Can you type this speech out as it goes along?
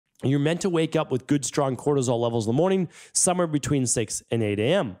You're meant to wake up with good, strong cortisol levels in the morning, somewhere between 6 and 8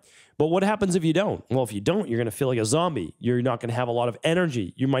 a.m. But what happens if you don't? Well, if you don't, you're going to feel like a zombie. You're not going to have a lot of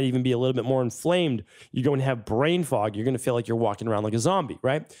energy. You might even be a little bit more inflamed. You're going to have brain fog. You're going to feel like you're walking around like a zombie,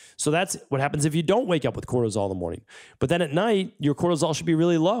 right? So that's what happens if you don't wake up with cortisol in the morning. But then at night, your cortisol should be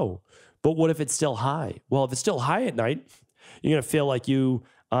really low. But what if it's still high? Well, if it's still high at night, you're going to feel like you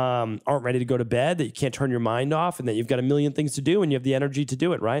aren't ready to go to bed, that you can't turn your mind off, and that you've got a million things to do and you have the energy to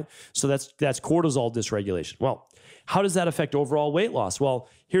do it, right? So that's cortisol dysregulation. Well, how does that affect overall weight loss? Well,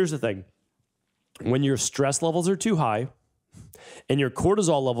 here's the thing. When your stress levels are too high and your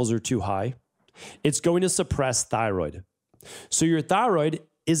cortisol levels are too high, it's going to suppress thyroid. So your thyroid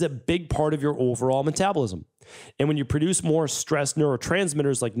is a big part of your overall metabolism. And when you produce more stress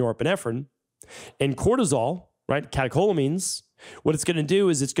neurotransmitters like norepinephrine and cortisol, right, catecholamines, what it's going to do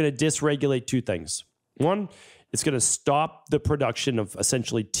is it's going to dysregulate two things. One, it's going to stop the production of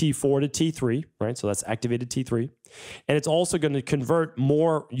essentially T4 to T3, right? So that's activated T3. And it's also going to convert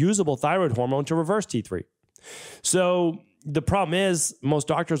more usable thyroid hormone to reverse T3. So the problem is most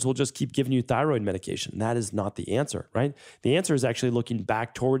doctors will just keep giving you thyroid medication. That is not the answer, right? The answer is actually looking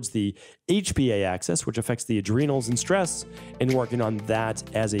back towards the HPA axis, which affects the adrenals and stress, and working on that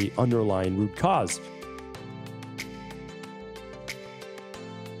as an underlying root cause.